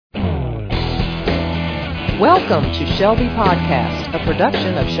Welcome to Shelby Podcast, a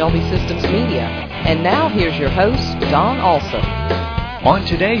production of Shelby Systems Media. And now here's your host, Don Alsop. On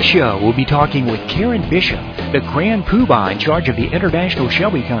today's show, we'll be talking with Karen Bishop, the Grand Poobah in charge of the International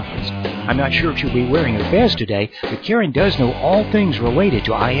Shelby Conference. I'm not sure if she'll be wearing her fez today, but Karen does know all things related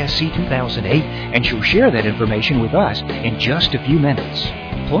to ISC 2008, and she'll share that information with us in just a few minutes.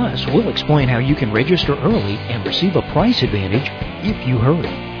 Plus, we'll explain how you can register early and receive a price advantage if you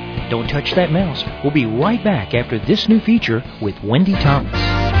hurry. Don't touch that mouse. We'll be right back after this new feature with Wendy Thomas.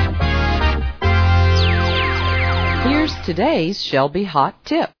 Here's today's Shelby Hot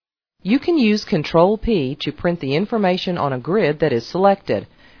Tip. You can use Control-P to print the information on a grid that is selected.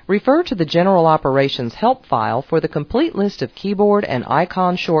 Refer to the General Operations Help file for the complete list of keyboard and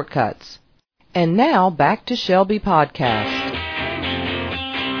icon shortcuts. And now, back to Shelby Podcast.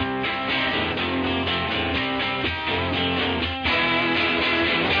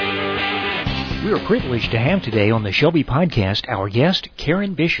 We are privileged to have today on the Shelby Podcast our guest,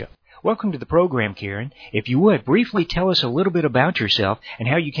 Karen Bishop. Welcome to the program, Karen. If you would, briefly tell us a little bit about yourself and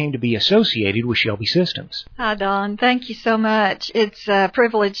how you came to be associated with Shelby Systems. Hi, Don. Thank you so much. It's a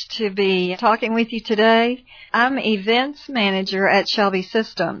privilege to be talking with you today. I'm events manager at Shelby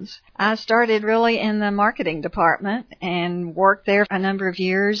Systems. I started really in the marketing department and worked there for a number of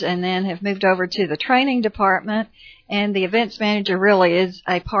years and then have moved over to the training department, and the events manager really is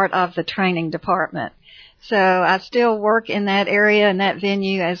a part of the training department. So I still work in that area and that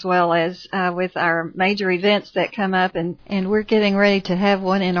venue as well as with our major events that come up, and we're getting ready to have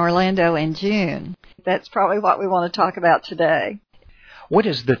one in Orlando in June. That's probably what we want to talk about today. What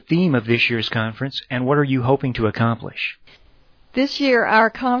is the theme of this year's conference, and what are you hoping to accomplish? This year our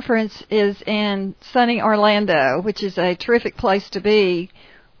conference is in sunny Orlando, which is a terrific place to be.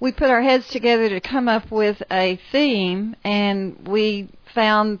 We put our heads together to come up with a theme, and we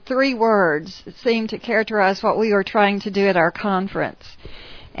found 3 words that seemed to characterize what we were trying to do at our conference.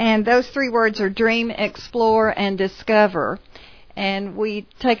 And those 3 words are dream, explore, and discover. And we've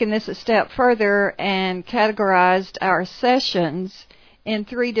taken this a step further and categorized our sessions in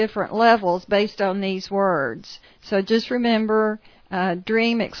 3 different levels based on these words. So just remember,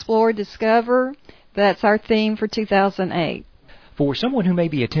 dream, explore, discover. That's our theme for 2008. For someone who may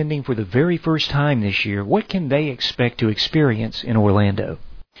be attending for the very first time this year, what can they expect to experience in Orlando?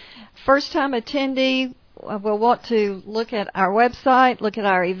 First-time attendee will want to look at our website, look at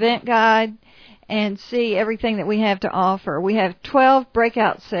our event guide, and see everything that we have to offer. We have 12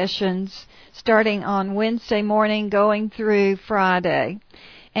 breakout sessions starting on Wednesday morning going through Friday.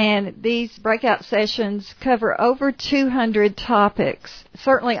 And these breakout sessions cover over 200 topics.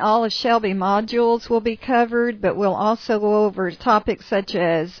 Certainly all of Shelby modules will be covered, but we'll also go over topics such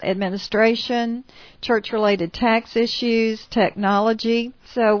as administration, church-related tax issues, technology.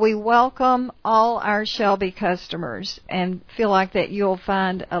 So we welcome all our Shelby customers and feel like that you'll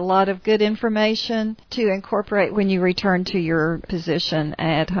find a lot of good information to incorporate when you return to your position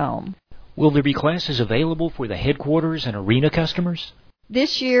at home. Will there be classes available for the headquarters and arena customers?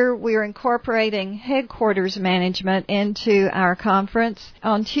 This year, we are incorporating headquarters management into our conference.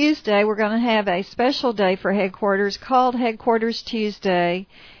 On Tuesday, we're going to have a special day for headquarters called Headquarters Tuesday,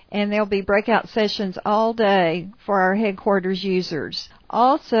 and there'll be breakout sessions all day for our headquarters users.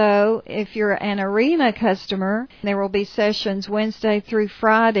 Also, if you're an arena customer, there will be sessions Wednesday through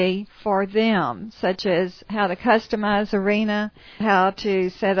Friday for them, such as how to customize arena, how to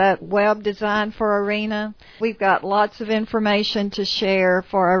set up web design for arena. We've got lots of information to share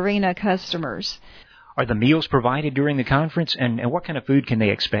for arena customers. Are the meals provided during the conference, and what kind of food can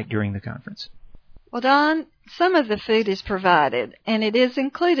they expect during the conference? Well, Don, some of the food is provided, and it is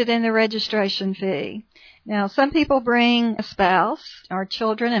included in the registration fee. Now, some people bring a spouse or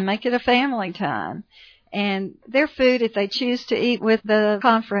children and make it a family time. And their food, if they choose to eat with the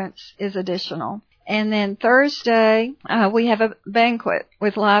conference, is additional. And then Thursday, we have a banquet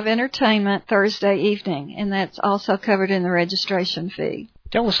with live entertainment Thursday evening, and that's also covered in the registration fee.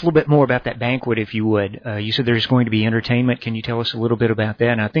 Tell us a little bit more about that banquet, if you would. You said there's going to be entertainment. Can you tell us a little bit about that?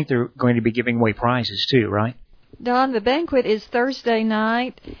 And I think they're going to be giving away prizes, too, right? Don, the banquet is Thursday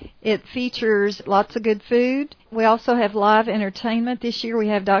night. It features lots of good food. We also have live entertainment. This year we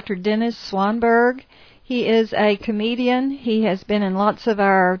have Dr. Dennis Swanberg. He is a comedian. He has been in lots of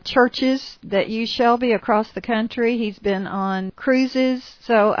our churches that use Shelby across the country. He's been on cruises.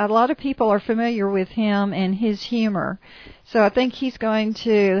 So a lot of people are familiar with him and his humor. So I think he's going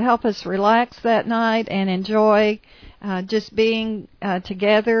to help us relax that night and enjoy just being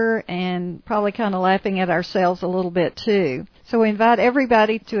together and probably kind of laughing at ourselves a little bit too. So we invite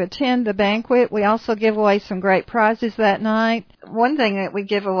everybody to attend the banquet. We also give away some great prizes that night. One thing that we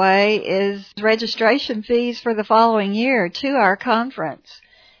give away is registration fees for the following year to our conference.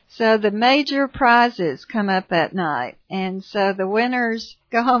 So the major prizes come up that night, and so the winners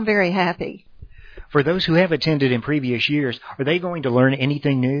go home very happy. For those who have attended in previous years, are they going to learn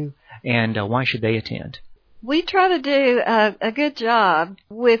anything new, and why should they attend? We try to do a good job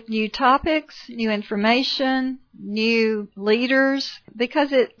with new topics, new information, new leaders, because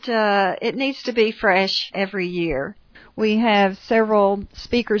it needs to be fresh every year. We have several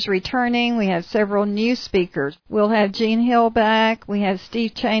speakers returning. We have several new speakers. We'll have Gene Hill back. We have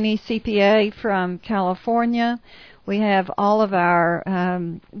Steve Cheney, CPA from California. We have all of our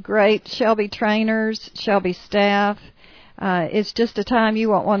great Shelby trainers, Shelby staff. It's just a time you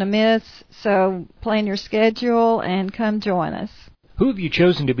won't want to miss, so plan your schedule and come join us. Who have you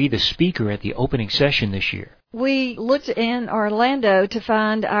chosen to be the speaker at the opening session this year? We looked in Orlando to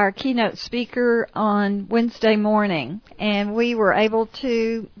find our keynote speaker on Wednesday morning, and we were able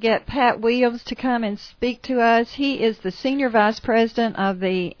to get Pat Williams to come and speak to us. He is the Senior Vice President of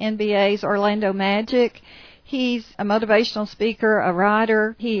the NBA's Orlando Magic. He's a motivational speaker, a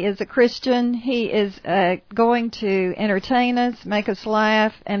writer. He is a Christian. He is going to entertain us, make us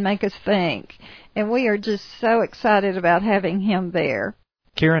laugh, and make us think. And we are just so excited about having him there.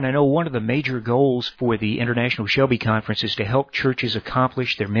 Karen, I know one of the major goals for the International Shelby Conference is to help churches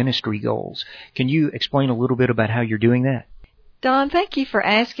accomplish their ministry goals. Can you explain a little bit about how you're doing that? Don, thank you for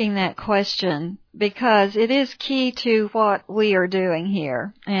asking that question, because it is key to what we are doing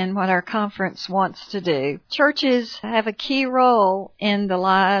here and what our conference wants to do. Churches have a key role in the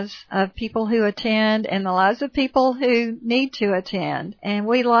lives of people who attend and the lives of people who need to attend. And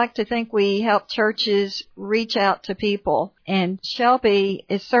we like to think we help churches reach out to people. And Shelby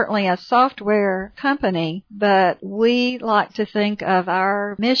is certainly a software company, but we like to think of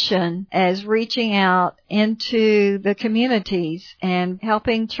our mission as reaching out into the communities and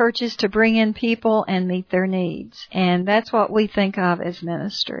helping churches to bring in people and meet their needs. And that's what we think of as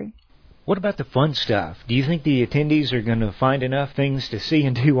ministry. What about the fun stuff? Do you think the attendees are going to find enough things to see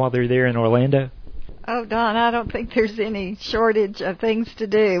and do while they're there in Orlando? Oh, Don, I don't think there's any shortage of things to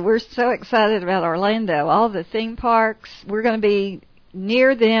do. We're so excited about Orlando. All the theme parks, we're going to be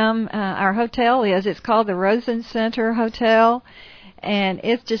near them. Our hotel it's called the Rosen Center Hotel, and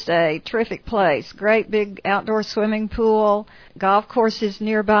it's just a terrific place. Great big outdoor swimming pool, golf courses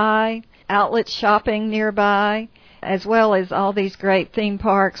nearby, outlet shopping nearby, as well as all these great theme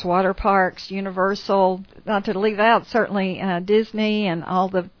parks, water parks, Universal, not to leave out certainly Disney and all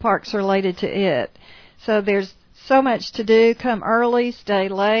the parks related to it. So there's so much to do. Come early, stay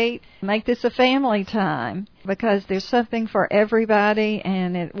late. Make this a family time, because there's something for everybody,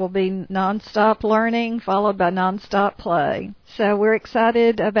 and it will be nonstop learning followed by nonstop play. So we're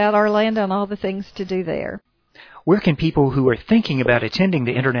excited about Orlando and all the things to do there. Where can people who are thinking about attending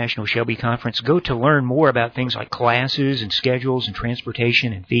the International Shelby Conference go to learn more about things like classes and schedules and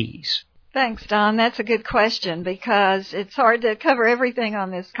transportation and fees? Thanks, Don. That's a good question, because it's hard to cover everything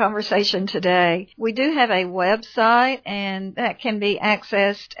on this conversation today. We do have a website, and that can be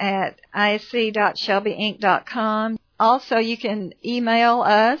accessed at isc.shelbyinc.com. Also, you can email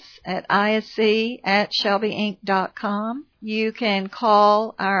us at isc@shelbyinc.com. You can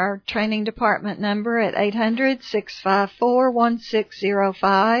call our training department number at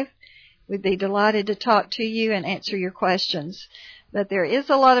 800-654-1605. We'd be delighted to talk to you and answer your questions. But there is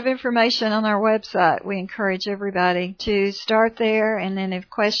a lot of information on our website. We encourage everybody to start there, and then if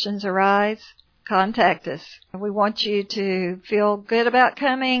questions arise, contact us. We want you to feel good about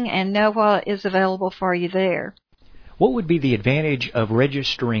coming and know what is available for you there. What would be the advantage of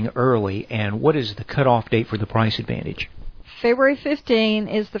registering early, and what is the cutoff date for the price advantage? February 15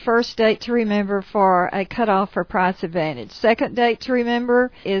 is the first date to remember for a cutoff for price advantage. Second date to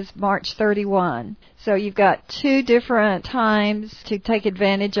remember is March 31. So you've got 2 different times to take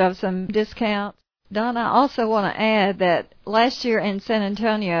advantage of some discounts. Don, I also want to add that last year in San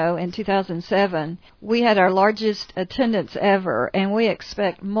Antonio in 2007, we had our largest attendance ever, and we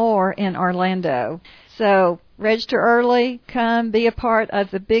expect more in Orlando. So register early, come be a part of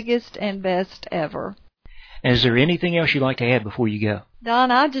the biggest and best ever. And is there anything else you'd like to add before you go? Don,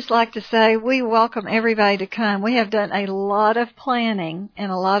 I'd just like to say we welcome everybody to come. We have done a lot of planning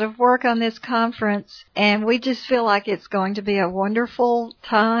and a lot of work on this conference, and we just feel like it's going to be a wonderful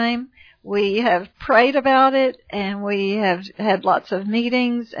time. We have prayed about it, and we have had lots of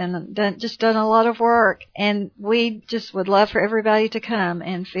meetings and done a lot of work, and we just would love for everybody to come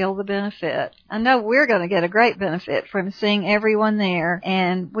and feel the benefit. I know we're going to get a great benefit from seeing everyone there,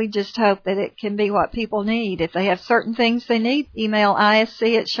 and we just hope that it can be what people need. If they have certain things they need, email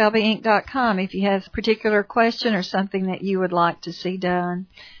isc@shelbyinc.com if you have a particular question or something that you would like to see done.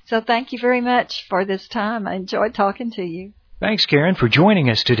 So thank you very much for this time. I enjoyed talking to you. Thanks, Karen, for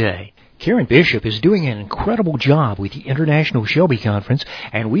joining us today. Karen Bishop is doing an incredible job with the International Shelby Conference,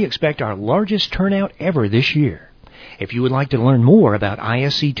 and we expect our largest turnout ever this year. If you would like to learn more about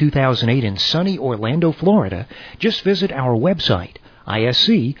ISC 2008 in sunny Orlando, Florida, just visit our website,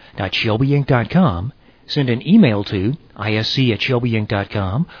 isc.shelbyinc.com, send an email to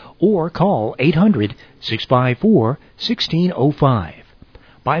isc@shelbyinc.com, or call 800-654-1605.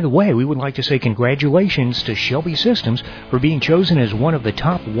 By the way, we would like to say congratulations to Shelby Systems for being chosen as one of the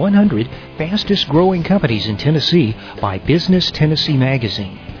top 100 fastest growing companies in Tennessee by Business Tennessee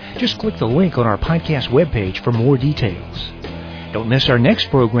Magazine. Just click the link on our podcast webpage for more details. Don't miss our next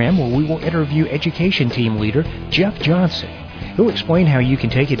program where we will interview Education Team Leader Jeff Johnson. He'll explain how you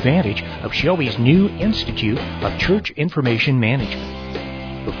can take advantage of Shelby's new Institute of Church Information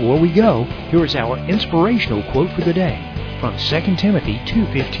Management. Before we go, here is our inspirational quote for the day. From 2 Timothy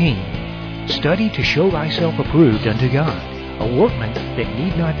 2:15, "Study to show thyself approved unto God, a workman that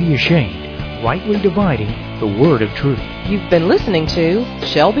need not be ashamed, rightly dividing the word of truth." You've been listening to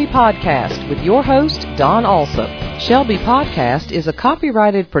Shelby Podcast with your host, Don Alsop. Shelby Podcast is a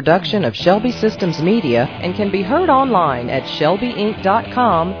copyrighted production of Shelby Systems Media and can be heard online at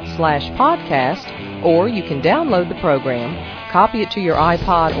shelbyinc.com/podcast, or you can download the program, copy it to your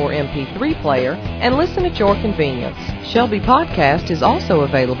iPod or MP3 player, and listen at your convenience. Shelby Podcast is also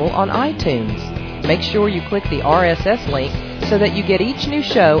available on iTunes. Make sure you click the RSS link so that you get each new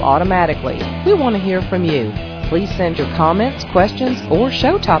show automatically. We want to hear from you. Please send your comments, questions, or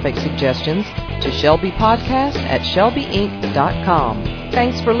show topic suggestions to shelbypodcast@shelbyinc.com.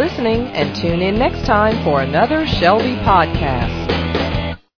 Thanks for listening, and tune in next time for another Shelby Podcast.